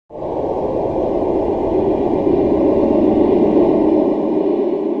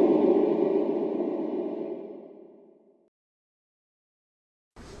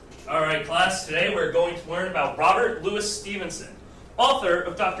learn about Robert Louis Stevenson, author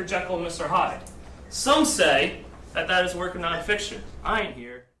of Dr. Jekyll and Mr. Hyde. Some say that that is work of nonfiction. I ain't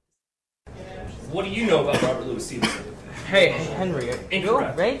here. What do you know about Robert Louis Stevenson? Hey, Henry,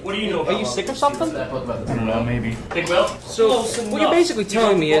 Incorrect. Right? What do you know about Are you sick or something? I don't know, maybe. Big Will? So, Close what you're enough. basically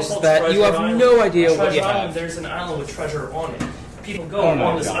telling me is Called that you have Treasure no Island. idea what Treasure you Island, have. there's an island with treasure on it. People go Oh my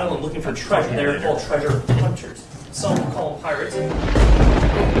on this God. island looking for treasure. They're called treasure hunters. Some call them pirates.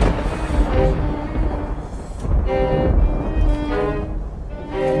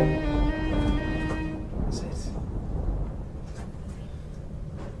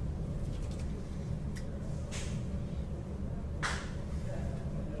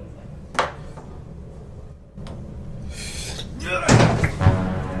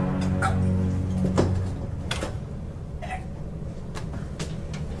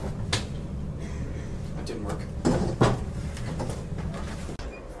 It didn't work.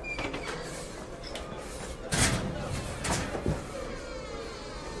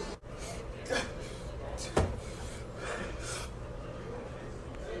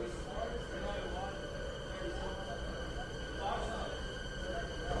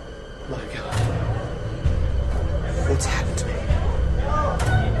 My God. What's happened to me?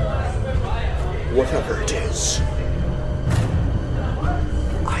 Whatever it is,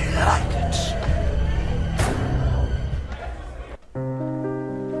 I like it.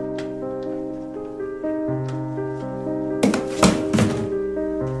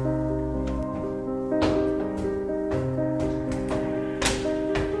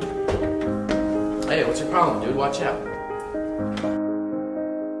 Hey, what's your problem, dude? Watch out.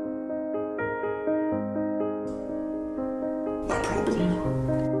 My problem?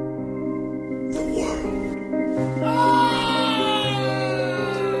 The world.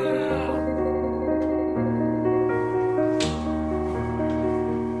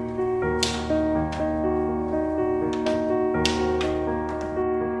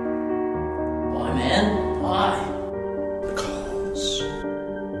 Why, man? Why? Because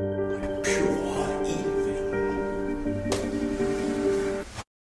I'm pure evil.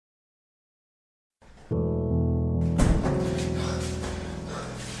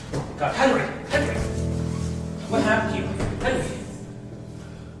 God, Henry! Henry! What happened to you? Henry!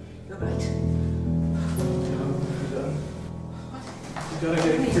 You're right. You gotta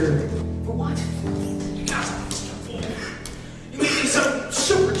get it cured. For what? You made me some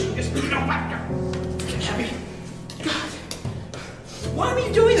super genius, but you don't like it. Get heavy. God. Why were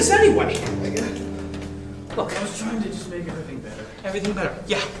you doing this anyway? Look, I was trying to just make everything better. everything better.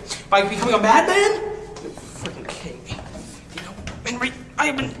 Yeah. By becoming a madman? You're freaking kidding me. You know, Henry, I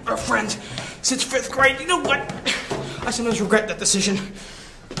have been a friend since 5th grade. You know what? I sometimes regret that decision.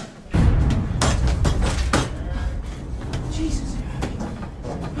 Jesus.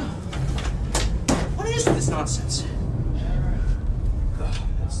 What is this nonsense?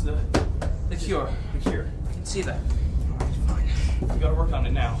 That's The cure. the cure. I can see that. All right, fine. We gotta work on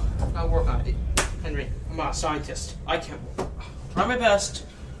it now. I'll work on it. Henry, I'm not a scientist. I can't try my best.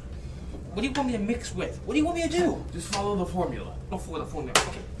 What do you want me to mix with? What do you want me to do? Just follow the formula. Go for the formula.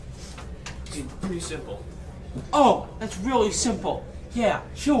 Okay. It's pretty simple. Oh, that's really simple. Yeah,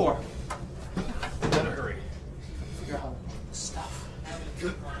 sure. You gotta hurry. Figure out the stuff.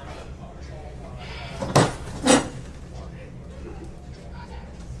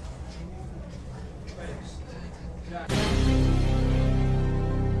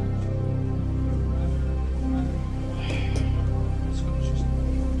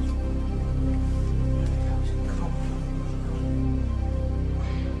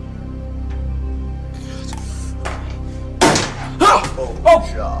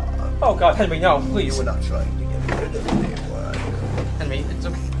 John, Oh God, Henry, no, you please. were not trying to get rid of me, were you? Henry, it's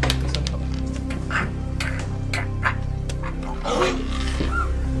okay. It's okay.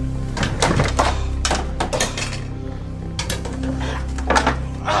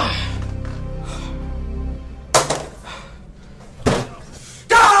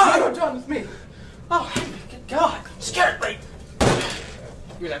 God! You're done with me. Oh, Henry, good God, I'm scared, mate.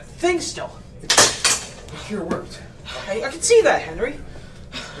 You're that thing still. The cure worked. Hey, I can see that, Henry.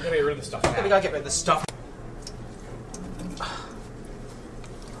 We gotta get rid of the stuff We now. gotta get rid of this stuff.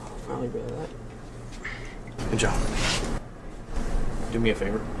 Finally rid of that. Hey, John. Do me a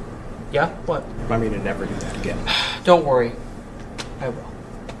favor. Yeah? What? Remind me to never do that again. Don't worry. I will.